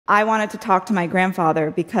I wanted to talk to my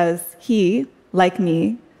grandfather because he, like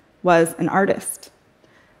me, was an artist.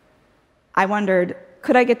 I wondered,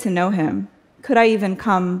 could I get to know him? Could I even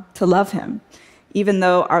come to love him, even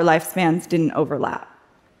though our lifespans didn't overlap?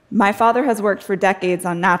 My father has worked for decades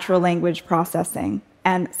on natural language processing,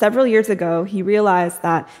 and several years ago, he realized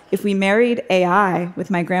that if we married AI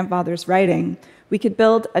with my grandfather's writing, we could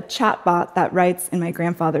build a chatbot that writes in my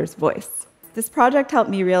grandfather's voice. This project helped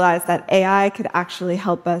me realize that AI could actually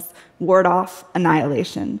help us ward off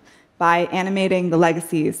annihilation by animating the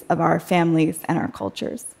legacies of our families and our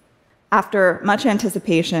cultures. After much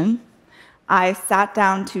anticipation, I sat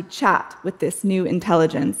down to chat with this new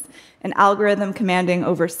intelligence, an algorithm commanding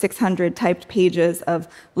over 600 typed pages of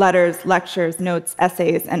letters, lectures, notes,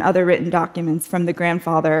 essays, and other written documents from the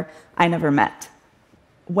grandfather I never met.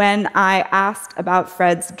 When I asked about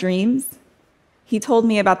Fred's dreams, he told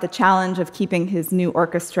me about the challenge of keeping his new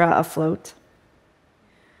orchestra afloat.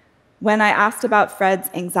 When I asked about Fred's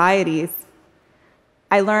anxieties,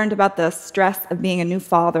 I learned about the stress of being a new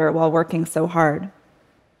father while working so hard.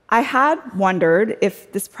 I had wondered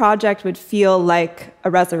if this project would feel like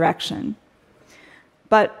a resurrection.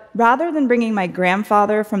 But rather than bringing my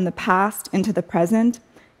grandfather from the past into the present,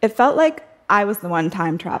 it felt like I was the one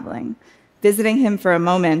time traveling, visiting him for a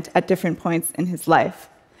moment at different points in his life.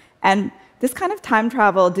 And this kind of time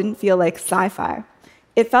travel didn't feel like sci-fi.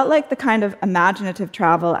 It felt like the kind of imaginative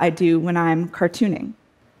travel I do when I'm cartooning.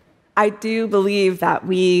 I do believe that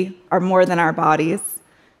we are more than our bodies,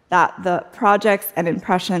 that the projects and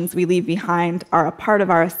impressions we leave behind are a part of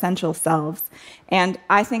our essential selves, and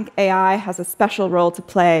I think AI has a special role to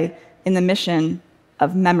play in the mission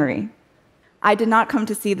of memory. I did not come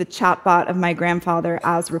to see the chatbot of my grandfather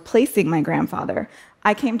as replacing my grandfather.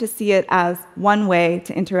 I came to see it as one way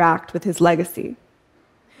to interact with his legacy.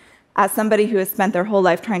 As somebody who has spent their whole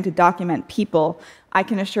life trying to document people, I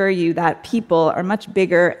can assure you that people are much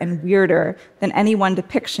bigger and weirder than any one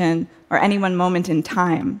depiction or any one moment in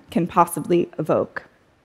time can possibly evoke.